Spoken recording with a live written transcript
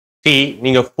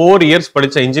நீங்க 4 இயர்ஸ்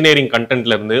படிச்ச இன்ஜினியரிங்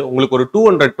கண்டென்ட்ல இருந்து உங்களுக்கு ஒரு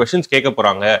 200 கொஸ்டின்ஸ் கேட்க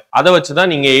போறாங்க. அதை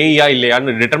வச்சுதான் நீங்க ஏஐயா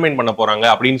இல்லையான்னு டிட்டர்மைன் பண்ண போறாங்க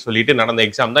அப்படின்னு சொல்லிட்டு நடந்த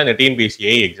எக்ஸாம் தான் இந்த டிஎன்பிஎஸ்சி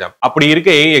ஏஇ எக்ஸாம். அப்படி இருக்க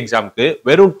ஏஇ எக்ஸாம்க்கு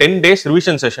வெறும் 10 டேஸ்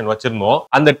ரிவிஷன் செஷன் வச்சிருந்தோம்.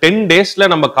 அந்த 10 டேஸ்ல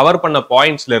நம்ம கவர் பண்ண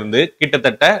பாயிண்ட்ஸ்ல இருந்து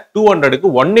கிட்டத்தட்ட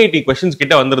 200க்கு 180 கொஸ்டின்ஸ்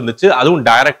கிட்ட வந்திருந்துச்சு, அதுவும்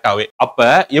டைரக்டாவே. அப்ப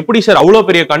எப்படி சார் அவ்வளவு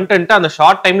பெரிய கண்டென்ட் அந்த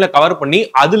ஷார்ட் டைம்ல கவர் பண்ணி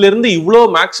அதுல இருந்து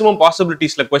இவ்வளவு மேக்ஸிமம்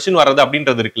பாசிபிலிட்டிஸ்ல கொஸ்டின் வர்றது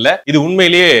அப்படின்றது இருக்குல்ல, இது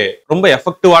உண்மையிலேயே ரொம்ப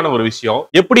எஃபெக்டிவான ஒரு விஷயம்.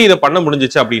 எப்படி இதை பண்ண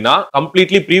முடிஞ்சிச்சு அப்படின்னா,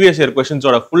 completely previous year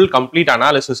क्वेश्चंसோட full complete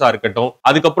அனாலிசிஸா இருக்கட்டும்,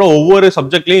 அதுக்கப்புறம் ஒவ்வொரு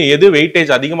சப்ஜெக்ட்லயும் எது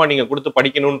வெயிட்டேஜ் அதிகமா நீங்க கொடுத்து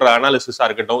படிக்கணும்ன்ற அனாலிசிஸா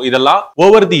இருக்கட்டும், இதெல்லாம்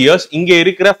ஓவர் தி இயர்ஸ் இங்க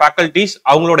இருக்கிற ஃபேக்கல்டிஸ்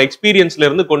அவங்களோட எக்ஸ்பீரியன்ஸ்ல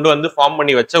இருந்து கொண்டு வந்து ஃபார்ம்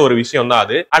பண்ணி வச்ச ஒரு விஷயம் தான்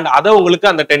அது. அண்ட் அதை உங்களுக்கு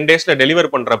அந்த 10 டேஸ்ல டெலிவர்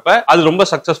பண்றப்ப அது ரொம்ப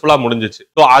சக்சஸ்ஃபுல்லா முடிஞ்சிச்சு.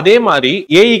 ஸோ அதே மாதிரி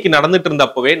ஏஇக்கு நடந்துட்டு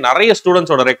இருந்தப்பவே நிறைய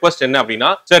ஸ்டூடெண்ட்ஸோட ரெக்வஸ்ட் என்ன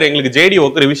அப்படின்னா, சார் எங்களுக்கு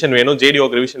ஜேடிஓக்கு ரிவிஷன் வேணும்,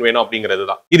 ஜேடிஓக்கு ரிவிஷன் வேணும் அப்படிங்கிறது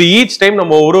தான். இது ஈச் டைம்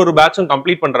நம்ம ஒரு பேட்சும்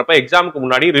கம்ப்ளீட் பண்றப்ப எக்ஸாமுக்கு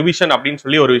முன்னாடி ரிவிஷன் அப்படின்னு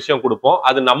சொல்லி ஒரு விஷயம் கொடுப்போம்.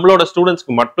 அது நம்மளோட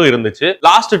ஸ்டூடெண்ட்ஸ்க்கு மட்டும் இருந்துச்சு.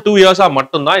 லாஸ்ட் 2 இயர்ஸா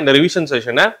மட்டும் தான் இந்த ரிவிஷன்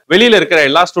செஷனை வெளியில இருக்கிற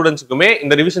எல்லா ஸ்டூடெண்ட்ஸ்க்குமே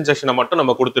இந்த ரிவிஷன் செஷனை மட்டும்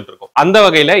நம்ம கொடுத்துட்டு இருக்கோம். அந்த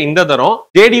வகையில இந்த தரம்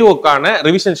ஜேடிஓக்கான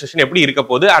ரிவிஷன் செஷன் எப்படி இருக்க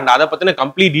போகுது அண்ட் அதை பத்தின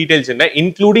கம்ப்ளீட் டீடைல்ஸ் என்ன,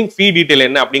 இன்க்ளூடிங் ஃபீ டீடைல்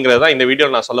என்ன அப்படிங்கறத இந்த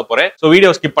வீடியோல நான் சொல்ல போறேன். சோ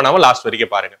வீடியோ ஸ்கிப் பண்ணாம லாஸ்ட்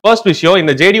வரைக்கும் பாருங்க. ஃபர்ஸ்ட் விஷயம்,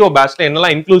 இந்த ஜேடிஓ பேட்ச்ல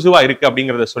என்னெல்லாம் இன்க்ளூசிவா இருக்கு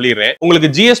அப்படிங்கறத சொல்லிடுறேன்.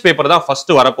 உங்களுக்கு ஜிஎஸ் பேப்பர் தான்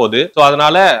ஃபர்ஸ்ட் வரப்போகுது. சோ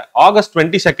அதனால ஆகஸ்ட்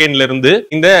 22ல இருந்து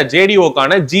இந்த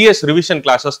ஜேடிஓக்கான ஜிஎஸ் ரிவிஷன்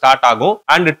கிளாஸஸ் ஸ்டார்ட் ஆகும்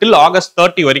அண்ட் டில் ஆகஸ்ட்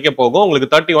 30 வரைக்கும் போகும். உங்களுக்கு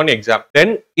 31 எக்ஸாம்.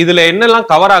 தென் இதுல என்னெல்லாம்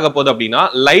கவர் ஆக போகுது அப்படின்னா,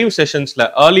 லைவ் செஷன்ஸ்ல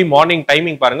ஏர்லி மார்னிங்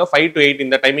டைமிங் பாருங்க 5 to 8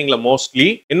 இந்த டைமிங்ல மோஸ்ட்லி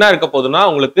என்ன இருக்க போகுதுன்னா,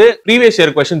 உங்களுக்கு ப்ரீவியஸ்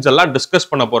இயர் क्वेश्चंस எல்லாம் டிஸ்கஸ்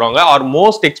பண்ண போறாங்க. ஆர்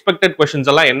மோஸ்ட் எக்ஸ்பெக்டட் क्वेश्चंस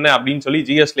எல்லாம் என்ன அப்படின்னு சொல்லி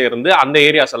ஜிஎஸ்ல இருந்து அந்த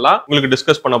ஏரியாஸ் எல்லாம் உங்களுக்கு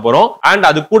டிஸ்கஸ் பண்ண போறோம். அண்ட்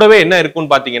அது கூடவே என்ன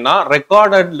இருக்குன்னு பாத்தீங்கன்னா,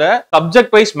 ரெக்கார்டட்ல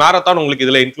சப்ஜெக்ட் வைஸ் மேரத்தான் உங்களுக்கு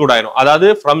இதுல இன்க்ளூட் ஆயிடும். அதாவது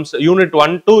ஃப்ரம் யூனிட்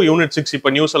 1 to யூனிட் 6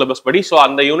 இப்ப நியூ சிலபஸ் படி. சோ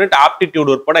அந்த யூனிட்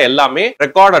ஆப்டிடியூட் உட்பட எல்லாமே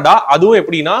ரெக்கார்டடா, அதுவும்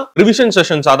எப்படின்னா ரிவிஷன்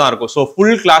செஷன்ஸா தான் இருக்கும். சோ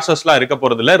ஃபுல் கிளாஸஸ்லாம் இருக்க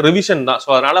போறது இல்ல, ரிவிஷன் தான். சோ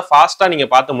அதனால ஃபாஸ்டா நீங்க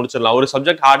பார்த்து முடிச்சிடலாம். ஒரு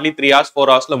சப்ஜெக்ட் ஹார்ட்லி 3 hours 4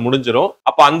 hours முடிஞ்சிரும்.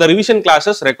 அப்ப அந்த ரிவிஷன்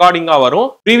கிளாஸஸ் ரெக்கார்டிங்கா வரும்.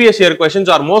 Previous year questions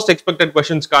R most expected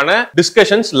क्वेश्चंसக்கான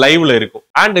discussions லைவ்ல இருக்கும்.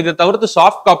 அண்ட் இதை தவிர்த்து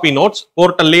சாஃப்ட் காப்பி நோட்ஸ்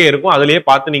போர்ட்டல்லே இருக்கும், அதுலயே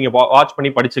பார்த்து நீங்க வாட்ச்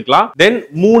பண்ணி படிச்சுக்கலாம். தென்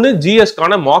 3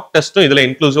 ஜிஎஸ்க்கான மாக் டெஸ்டும் இதுல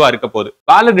இன்க்ளூசிவா இருக்க போகுது.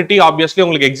 வேலிடிட்டி ஆப்வியஸ்லி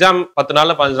உங்களுக்கு எக்ஸாம் 10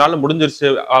 நாள்ல 15 நாள்ல முடிஞ்சிருச்சு,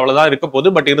 அவ்வளவுதான் இருக்க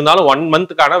போகுது. பட் இருந்தாலும் 1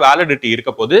 மந்த்க்கான வேலிடிட்டி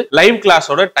இருக்க போகுது. லைவ்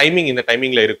கிளாஸோட டைமிங் இந்த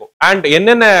டைமிங்ல இருக்கும். அண்ட்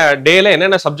என்னென்ன டேல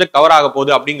என்னென்ன சப்ஜெக்ட் கவர் ஆக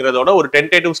போகுது அப்படிங்கறதோட ஒரு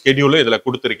டென்டேட்டிவ் ஸ்கெட்யூலும் இதுல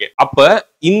கொடுத்திருக்கேன். அப்ப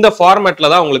இந்த ஃபார்மேட்ல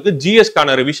தான் உங்களுக்கு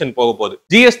ஜிஎஸ்க்கான ரிவிஷன் போக போகுது.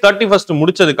 ஜிஎஸ் 31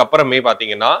 முடிச்சதுக்கு அப்புறமே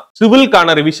பாத்தீங்கன்னா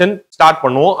சிவில்கான ரிவிஷன் ஸ்டார்ட்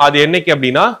பண்ணுவோம். அது என்னைக்கு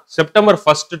அப்படின்னா செப்டம்பர்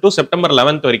 1 to செப்டம்பர்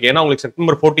 11 வரைக்கும். ஏன்னா உங்களுக்கு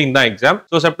செப்டம்பர் 14 தான் எக்ஸாம்.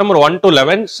 சோ செப்டம்பர் 1 to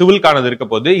 11 சிவில்கானது இருக்க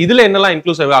போகுது. இதுல என்னெல்லாம்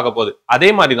இன்க்ளூசிவ் ஆக போகுது, அதே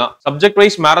மாதிரி தான் subject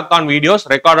wise marathon videos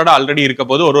ரெக்கார்டடா already இருக்க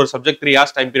போது. ஒரு சப்ஜெக்ட் 3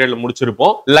 hours டைம் பீரியட்ல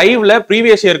முடிச்சிருப்போம். லைவ்ல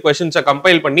ப்ரீவியஸ் இயர் क्वेश्चंस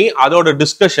கம்பைல் பண்ணி அதோட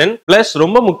டிஸ்கஷன் பிளஸ்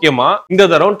ரொம்ப முக்கியமா இந்த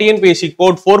தரம் டிஎன்பிஎஸ்சி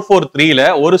கோட் 443ல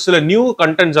ஒரு சில நியூ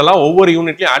கண்டென்ட்ஸ் எல்லாம் ஒவ்வொரு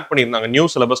யூனிட்லயும் ஆட் பண்ணிருந்தாங்க, நியூ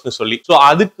சிலபஸ்னு சொல்லி. சோ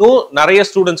அதுக்கும் நிறைய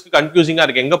ஸ்டூடெண்ட்ஸ்க்கு கன்ஃபியூசிங்கா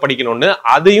இருக்கு எங்க படிக்கணும்னு.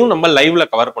 அதையும் நம்ம லைவ்ல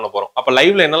கவர் பண்ண போறோம். அப்ப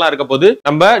லைவ்ல என்னெல்லாம் இருக்க போது,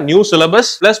 நம்ம new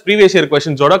syllabus plus previous year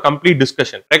क्वेश्चंसோட complete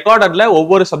discussion. ரெக்கார்டட்ல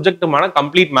ஒவ்வொரு சப்ஜெக்ட்டுமான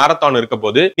கம்ப்ளீட் மேரத்தான் இருக்க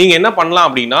போது. நீங்க என்ன பண்ணலாம்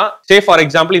அப்படின்னா, சே ஃபார்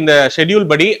எக்ஸாம்பிள் இந்த ஷெட்யூல்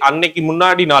படி அன்னைக்கு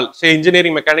முன்னாடி நாள் சே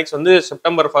இன்ஜினியரிங் மெக்கானிக்ஸ் வந்து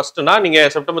செப்டம்பர் 1னா நீங்க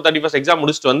செப்டம்பர் 31 எக்ஸாம்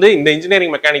முடிச்சுட்டு வந்து இந்த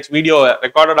இன்ஜினியரிங் மெக்கானிக்ஸ் வீடியோ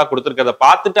ரெக்கார்டடா கொடுத்திருக்கிறத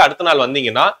பார்த்துட்டு அடுத்த நாள்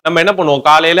வந்தீங்கன்னா நம்ம என்ன பண்ணுவோம்,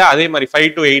 காலையில அதே மாதிரி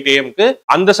 5 to 8 AM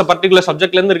அந்த பர்டிகுலர்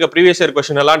சப்ஜெக்ட்ல இருந்து இருக்க ப்ரீவியஸ் இயர்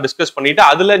क्वेश्चन எல்லாம் டிஸ்கஸ் பண்ணிட்டு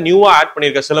அதுல நியூவா ஆட்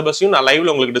பண்ணிருக்க சிலபஸையும் நான்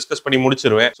லைவ்ல உங்களுக்கு டிஸ்கஸ் பண்ணி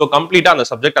முடிச்சிருவேன். சோ கம்ப்ளீட்டா அந்த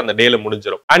சப்ஜெக்ட் அந்த டேல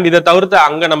முடிஞ்சிரும். அண்ட் இதை தவிர்த்து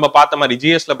அங்க நம்ம பார்த்த மாதிரி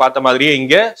ஜிஎஸ்ல பார்த்த மாதிரியே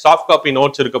இங்க சாஃப்ட் காப்பி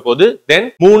நோட்ஸ் இருக்க போது. தென்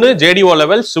 3 ஜேடிஓ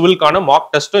லெவல் சிவில்கான மாக்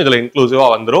டெஸ்டும் இதுல இன்க்ளூசிவா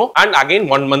வந்துரும். அண்ட் அகைன்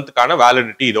 1 மந்த்க்கான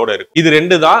வேலிடிட்டி இதோட இருக்கு. இது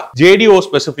ரெண்டு தான் ஜேடிஓ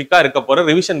ஸ்பெசிபிக்கா இருக்க போற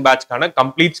ரிவிஷன் பேட்ச்க்கான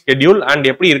கம்ப்ளீட் ஸ்கெட்யூல் அண்ட்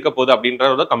எப்படி இருக்க போகுது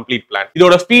அப்படின்றத கம்ப்ளீட் பிளான்.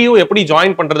 இதோட ஃபீயும் எப்படி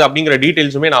ஜாயின் பண்றது அப்படிங்கிற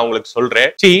டீடைல்ஸுமே நான் உங்களுக்கு சொல்றேன்.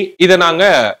 இதை நாங்க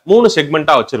 3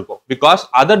 செக்மெண்டா வச்சிருக்கோம். பிகாஸ்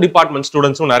அதர் டிபார்ட்மெண்ட்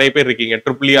ஸ்டூடெண்ட்ஸும் நிறைய பேர் இருக்கீங்க.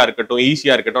 ட்ரிபிள்இயா இருக்கட்டும்,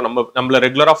 ஈஸியா இருக்கட்டும், நம்மள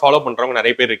ரெகுலரா ஃபாலோ பண்றவங்க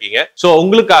நிறைய பேர் இருக்கீங்க. சோ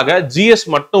உங்களுக்காக ஜிஎஸ்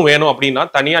மட்டும் வேணும் அப்படின்னா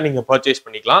தனியா நீங்க பர்ச்சேஸ்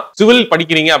பண்ணிக்கலாம். சிவில்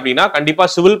படிக்கிறீங்க அப்படின்னா கண்டிப்பா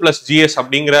சிவில் பிளஸ் ஜிஎஸ்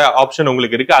அப்படிங்கிற ஆப்ஷன்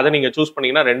உங்களுக்கு இருக்கு. அதை நீங்க சூஸ்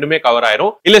பண்ணீங்கன்னா ரெண்டுமே கவர்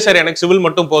ஆயிரும். இல்ல சார் எனக்கு சிவில்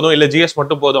மட்டும் போதும், இல்ல ஜிஎஸ்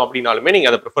மட்டும் போதும் அப்படின்னாலுமே நீங்க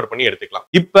அதை ப்ரிஃபர் பண்ணி எடுத்துக்கலாம்.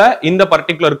 இப்ப இந்த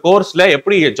பர்டிகுலர் கோர்ஸ்ல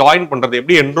எப்படி ஜாயின் பண்றது,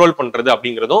 எப்படி என்ரோல் பண்றது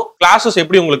அப்படிங்கறதும், கிளாஸஸ்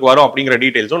எப்படி உங்களுக்கு வரும் அப்படிங்கிற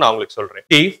டீடைல்ஸும் நான் உங்களுக்கு சொல்றேன்.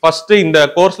 ஃபர்ஸ்ட் இந்த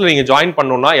கோர்ஸ்ல நீங்க ஜாயின்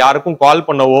பண்ணணும்னா யாருக்கும் கால்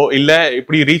பண்ணவோ இல்ல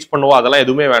இப்படி ரீச் பண்ணவோ அதெல்லாம்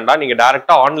எதுவுமே வேண்டாம். நீங்க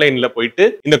டைரக்டா ஆன்லைன்ல போயிட்டு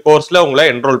இந்த கோர்ஸ்ல உங்களை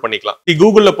என்ரோல் பண்ணிக்கலாம்.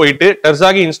 கூகுள்ல போயிட்டு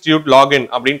Terzaghi Institute இன்ஸ்டிடியூட் லாகின்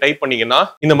அப்படின்னு டைப் பண்ணீங்கன்னா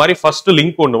இந்த மாதிரி ஃபர்ஸ்ட்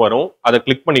லிங்க் ஒன்று வரும், அதை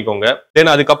கிளிக் பண்ணிக்கோங்க.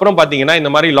 தென் அதுக்கப்புறம் பாத்தீங்கன்னா இந்த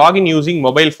மாதிரி லாகின் யூசிங்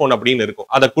மொபைல் போன் அப்படின்னு இருக்கும்.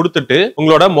 அதை கொடுத்துட்டு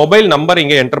உங்களோட மொபைல் நம்பர்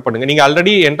இங்க என்டர் பண்ணுங்க. நீங்க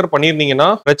ஆல்ரெடி என்டர் பண்ணிருந்தீங்கன்னா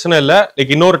பிரச்சனை இல்ல,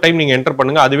 லைக் இன்னொரு டைம் நீங்க என்டர்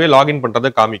பண்ணுங்க, அதுவே லாகின்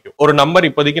பண்றதை காமிக்கும். ஒரு நம்பர்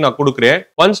இப்போதைக்கு நான் கொடுக்குறேன்.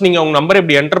 ஒன்ஸ் நீங்க உங்க நம்பர்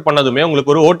இப்படி என்டர் பண்ணதுமே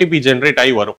உங்களுக்கு ஒரு ஓடிபி ஜெனரேட்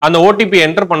ஆகி வரும். அந்த ஓடிபி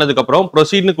என்டர் பண்ணதுக்கு அப்புறம்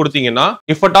ப்ரொசீட்னு கொடுத்தீங்கன்னா,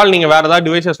 இஃப் அட் ஆல் நீங்க வேற ஏதாவது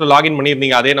டிவைசஸ்ல லாகின்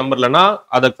பண்ணிருந்தீங்க அதே நம்பர்லனா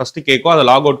அதை ஃபர்ஸ்ட் கேட்கும், அதை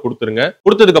லாக் அவுட் கொடுத்துருங்க.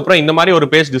 கொடுத்ததுக்கு அப்புறம் இந்த மாதிரி ஒரு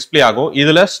பேஜ் டிஸ்ப்ளே ஆகும்.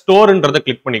 இதுல ஸ்டோர்ன்றதை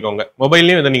கிளிக் பண்ணிக்கோங்க.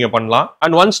 மொபைல்லயும் இதை நீங்க பண்ணலாம்.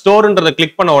 அண்ட் ஒன் ஸ்டோர்ன்றதை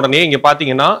கிளிக் பண்ண உடனே இங்க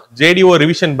பாத்தீங்கன்னா JDO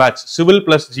revision batch civil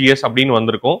plus GS அப்படின்னு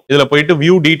வந்திருக்கும். இதுல போயிட்டு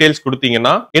வியூ டீடைல்ஸ்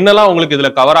கொடுத்தீங்கன்னா என்னெல்லாம் உங்களுக்கு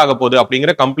இதுல கவர் ஆக போகுது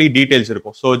அப்படிங்கிற கம்ப்ளீட் டீடைல்ஸ்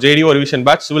இருக்கும். So JDO revision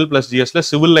batch civil plus GSல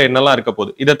சிவில்ல என்னெல்லாம் இருக்க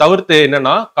போகுது. இதை தவிர்த்து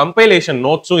என்னன்னா கம்பைலேஷன்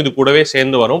நோட்ஸும் இது கூடவே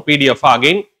சேர்ந்து வரும். PDF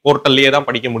அகைன் போர்ட்டல்லே தான்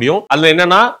படிக்க முடியும். அதுல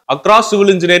என்னன்னா அக்ராஸ்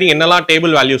சிவில் இன்ஜினியரிங் என்னெல்லாம்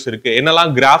டேபிள் வேல்யூஸ் இருக்கு, என்னெல்லாம்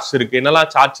கிராஃப்ஸ் இருக்கு, என்னெல்லாம்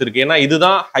சார்ட்ஸ் இருக்கு. ஏன்னா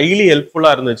இதுதான் ஹைலி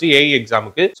ஹெல்ப்ஃபுல்லா இருந்துச்சு AE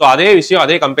எக்ஸாமுக்கு. சோ அதே விஷயம்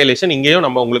அதே கம்பைலேஷன் இங்கேயும்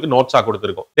நம்ம உங்களுக்கு நோட்ஸா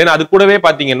கொடுத்துருக்கோம். தென் அது கூடவே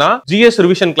பாத்தீங்கன்னா GS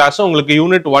ரிவிஷன் கிளாஸ் உங்களுக்கு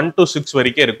யூனிட் 1 to 6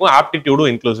 வரைக்கும் இருக்கும்.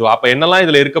 ஆப்டிடியூடும் இன்க்ளூசிவ். அப்ப என்னெல்லாம்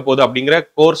இதுல இருக்க போகுது அப்படிங்கிற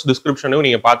கோர்ஸ் டிஸ்கிரிப்ஷனையும்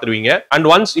நீங்க பாத்துருவீங்க. அண்ட்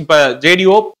ஒன்ஸ் இப்ப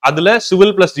JDO அதுல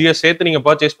சிவில் பிளஸ் GS சேர்த்து நீங்க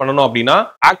பர்ச்சேஸ் பண்ணணும் அப்படின்னா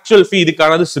ஆக்சுவல் ஃபீ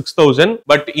இதுக்கானது 6000.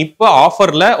 பட் இப்ப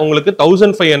ஆஃபர்ல உங்களுக்கு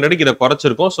 1500 இதை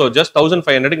குறைச்சிருக்கும். சோ ஜஸ்ட்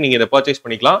 1500 நீங்க இதை பர்ச்சேஸ்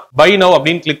பண்ணிக்கலாம். பை நவ்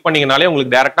அப்படின்னு கிளிக் பண்ணீங்கனாலே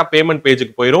உங்களுக்கு டைரக்டா பேமெண்ட்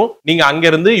பேஜுக்கு போயிடும். நீங்க அங்க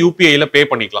இருந்து UPI-ல பே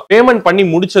பண்ணிக்கலாம். பேமெண்ட் பண்ணி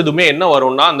முடிச்சதுமே என்ன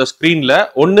வரும்னா அந்த ஸ்கிரீன்ல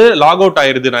ஒன்னு லாக் அவுட்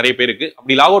ஆயிருது நிறைய பேருக்கு.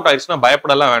 அப்படி லாக் அவுட் ஆயிருச்சுன்னா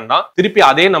பயப்படலாம் வேண்டாம். திருப்பி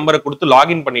அதே நம்பரை கொடுத்து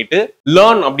லாகின் பண்ணிட்டு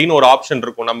லேர்ன் அப்படின்னு ஒரு ஆப்ஷன்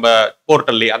இருக்கும் நம்ம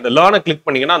போர்ட்டல்லே. அந்த லேர்னை கிளிக்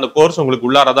பண்ணீங்கன்னா அந்த கோர்ஸ் உங்களுக்கு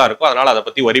உள்ளாரதான் இருக்கும். அதனால அதை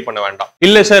பத்தி வரி பண்ண வேண்டாம்.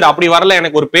 இல்ல சார் அப்படி வரல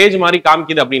எனக்கு ஒரு பேஜ் மாதிரி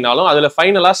காமிக்குது அப்படின்னாலும் அதுல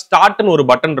ஃபைனலா ஸ்டார்ட்னு ஒரு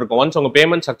பட்டன் இருக்கும். ஒன்ஸ் உங்க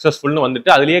பேமெண்ட் சக்சஸ்ஃபுல்னு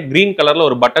வந்துட்டு அதுலயே கிரீன் கலர்ல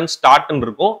ஒரு பட்டன் ஸ்டார்ட்னு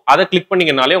இருக்கும். அதை கிளிக்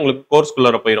பண்ணீங்கனாலே உங்களுக்கு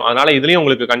கோர்ஸ்க்குள்ள போயிடும். அதனால இதுலயும்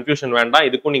உங்களுக்கு கன்ஃபியூஷன் வேண்டாம்.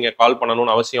 இதுக்கும் நீங்க கால்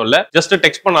பண்ணணும்னு அவசியம் இல்ல. ஜஸ்ட்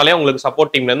டெக்ஸ்ட் பண்ணாலே உங்களுக்கு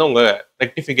சப்போர்ட் டீம்ல இருந்து உங்க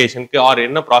ரெக்டிஃபிகேஷனுக்கு ஆர்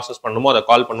என்ன ப்ராசஸ் பண்ணுமோ அதை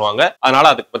கால் பண்ணுவாங்க. அதனால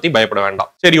அதை பத்தி பயப்பட வேண்டாம்.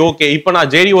 சரி ஓகே, இப்போ நான்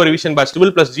JDO revision batch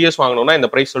civil plus GS வாங்கணும்னா இந்த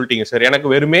பிரைஸ் சொல்லிட்டீங்க சார். எனக்கு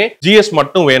வெறுமே GS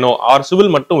மட்டும் வேணும் ஆர்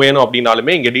சிவில் மட்டும் வேணும்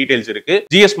அப்படின்னாலுமே இங்க டீடைல்ஸ் இருக்கு.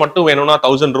 GS மட்டும் வேணும்னா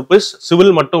 1000 rupees,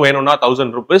 சிவில் மட்டும் வேணும்னா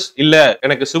 1000 rupees, இல்ல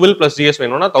எனக்கு சிவில் பிளஸ் GS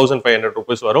வேணும்னா 1500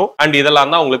 rupees வரும். அண்ட்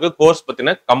இதெல்லாம் தான் உங்களுக்கு கோர்ஸ்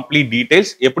பத்தின கம்ப்ளீட்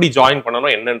டீடைல்ஸ், எப்படி ஜாயின்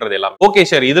பண்ணணும் என்னன்றது எல்லாம். ஓகே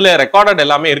சார், இதுல ரெக்கார்டட்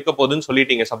எல்லாமே இருக்க போகுதுன்னு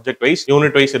சொல்லிட்டீங்க. சப்ஜெக்ட் வைஸ்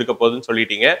யூனிட் வைஸ் இருக்க போகுதுன்னு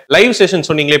சொல்லிட்டீங்க. லைவ் செஷன்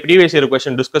சொன்னீங்களே, ப்ரீவியஸ் இயர்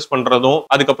क्वेश्चन டிஸ்கஸ் பண்றதும்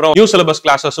அதுக்கப்புறம் நியூ சிலபஸ்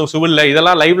கிளாஸஸும் சிவில்ல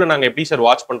இதெல்லாம் லைவ்ல நாங்க எப்படி சார்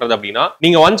வாட்ச் பண்றது அப்படின்னா,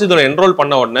 நீங்க ஒன்ஸ் இதுல என்ரோல்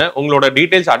பண்ண உடனே உங்களோட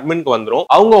டீடைல்ஸ் அட்மின்க்கு வந்துரும்.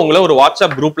 அவங்க உங்களை ஒரு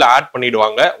வாட்ஸ்அப் குரூப்ல ஆட்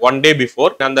பண்ணிடுவாங்க 1 day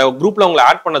பிஃபோர். அந்த குரூப்ல உங்களை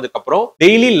ஆட் பண்ணதுக்கு அப்புறம்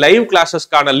டெய்லி லைவ்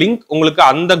கிளாஸஸ்க்கான லிங்க் உங்களுக்கு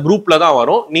அந்த குரூப்ல தான்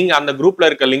வரும். நீங்க அந்த குரூப்ல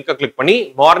இருக்க லிங்கை கிளிக் பண்ணி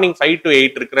மார்னிங் 5 to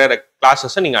 8 இருக்கிற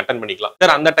கிளாஸஸ் நீங்க அட்டெண்ட் பண்ணிக்கலாம்.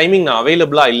 சார் அந்த டைமிங் நான்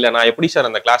அவைலபிளா இல்ல, நான் எப்படி சார்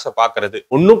அந்த கிளாஸை பாக்குறது?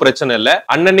 ஒன்னும் பிரச்சனை இல்ல.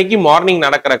 அன்னைக்கு மார்னிங்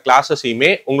நடக்கிற கிளாஸஸையுமே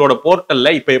உங்களோட போர்ட்டல்ல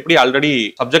இப்ப எப்படி ஆல்ரெடி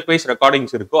சப்ஜெக்ட் வைஸ்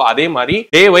ரெக்கார்டிங்ஸ் இருக்கோ அதே மாதிரி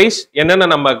டே வைஸ் என்னென்ன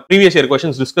நம்ம ப்ரீவியஸ் இயர்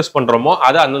क्वेश्चंस டிஸ்கஸ் பண்றோமோ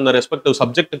அதை அந்தந்த ரெஸ்பெக்டிவ்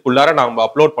சப்ஜெக்ட்டுக்குள்ளார நம்ம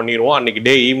அப்லோட் பண்ணிடுவோம் அன்னைக்கு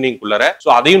டே ஈவினிங் குள்ளார.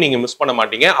 சோ அதையும் நீங்க மிஸ் பண்ண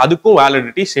மாட்டீங்க. அதுக்கும்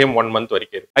வேலிடிட்டி சேம் 1 month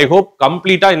வரைக்கும் இருக்கு. ஐ ஹோப்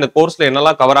கம்ப்ளீட்டா இந்த கோர்ஸ்ல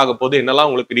என்னெல்லாம் கவர் ஆக போகுது, என்னெல்லாம்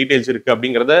உங்களுக்கு டீடைல்ஸ் இருக்கு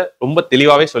அப்படிங்கறத ரொம்ப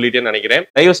தெளிவாவே சொல்லிட்டேன்னு நினைக்கிறேன்.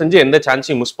 தயவு செஞ்சு எந்த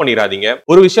சான்ஸையும் மிஸ் பண்ணிடாதீங்க.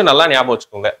 ஒரு விஷயம் நல்லா ஞாபகம்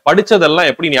வச்சுக்கோங்க, படிச்சதெல்லாம்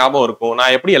எப்படி ஞாபகம் இருக்கும்,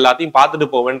 நான் எப்படி எல்லாத்தையும் பார்த்துட்டு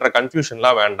போவேன்ற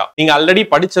கன்ஃபியூஷன்லாம் வேண்டாம். நீங்க ஆல்ரெடி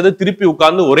படிச்சதை திருப்பி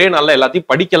உட்கார்ந்து ஒரே நாள்ல எல்லாத்தையும்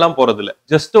படிக்கலாம் போறது இல்ல.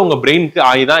 ஜஸ்ட் உங்க பிரெயினுக்கு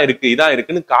இதான் இருக்கு இதான்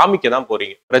இருக்குன்னு காமிக்க தான்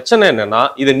போறீங்க. பிரச்சனை என்னன்னா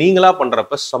இதை நீங்களா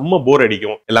பண்றப்ப செம்ம போர்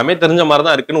அடிக்கும். எல்லாமே தெரிஞ்ச மாதிரி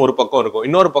தான் இருக்குன்னு ஒரு பக்கம் இருக்கும்.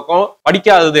 இன்னொரு பக்கம்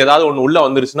படிக்காதது ஏதாவது ஒண்ணு உள்ள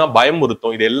வந்துருச்சுன்னா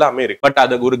பயமுறுத்தும். இது எல்லாமே இருக்கு. பட்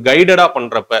அதை ஒரு கைடடா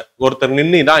பண்றப்ப ஒருத்தர்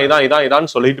நின்று இதான்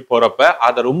சொல்லிட்டு போறப்ப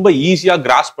அதை ரொம்ப ஈஸியா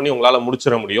கிராஸ் பண்ணி உங்களால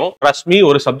முடிச்சிட முடியும். ட்ரஸ்ட் மீ,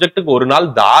 ஒரு சப்ஜெக்ட்டுக்கு ஒரு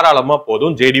நாள் தாராளமா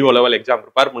போதும். JDO லெவல் எக்ஸாம்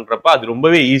ப்ரிப்பேர் பண்றப்ப அது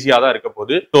ரொம்பவே ஈஸியா தான் இருக்க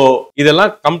போகுது. சோ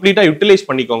இதெல்லாம் கம்ப்ளீட்டா யூட்டிலைஸ்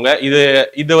பண்ணிக்கோங்க.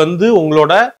 இது வந்து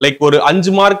உங்களோட லைக் ஒரு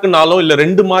 5 மார்க்னாலும் இல்ல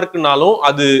 2 மார்க்னாலும்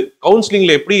அது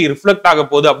கவுன்சிலிங்ல எப்படி ரிஃப்ளெக்ட் ஆக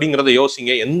போகுது அப்படிங்கறத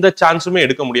யோசிங்க. எந்த சான்ஸுமே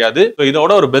எடுக்க முடியாது.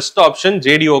 இதோட ஒரு பெஸ்ட் ஆப்ஷன்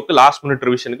JDOக்கு லாஸ்ட் மினிட்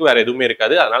ரிவிஷனுக்கு வேற எதுவுமே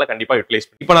இருக்காது. அதனால கண்டிப்பா யூட்டிலைஸ்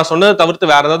பண்ணி. இப்போ நான் சொன்னதை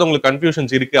தவிர்த்து வேற ஏதாவது உங்களுக்கு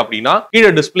கன்ஃபியூஷன்ஸ் இருக்கு அப்படின்னா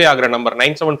கீழே டிஸ்ப்ளே ஆகிற நம்பர்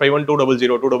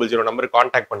 9751200200 நம்பருக்கு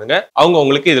கான்டாக்ட் பண்ணுங்க. அவங்க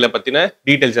உங்களுக்கு இதுல பத்தின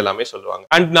டீடைல்ஸ் எல்லாமே சொல்லுவாங்க.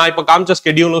 அண்ட் நான் இப்போ காமிச்ச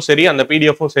ஸ்கெடியூலும் சரி அந்த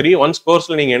PDF-ம் சரி ஒன்ஸ்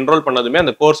கோர்ஸ்ல நீங்க என்ரோல் பண்ணதுமே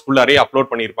அந்த கோர்ஸ் ஃபுல்லாரே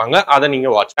அப்லோட் பண்ணிருப்பாங்க. அதை நீங்க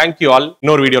வாட்ச். Thank you all.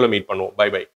 இன்னொரு வீடியோல மீட் பண்ணுவோம். By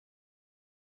by.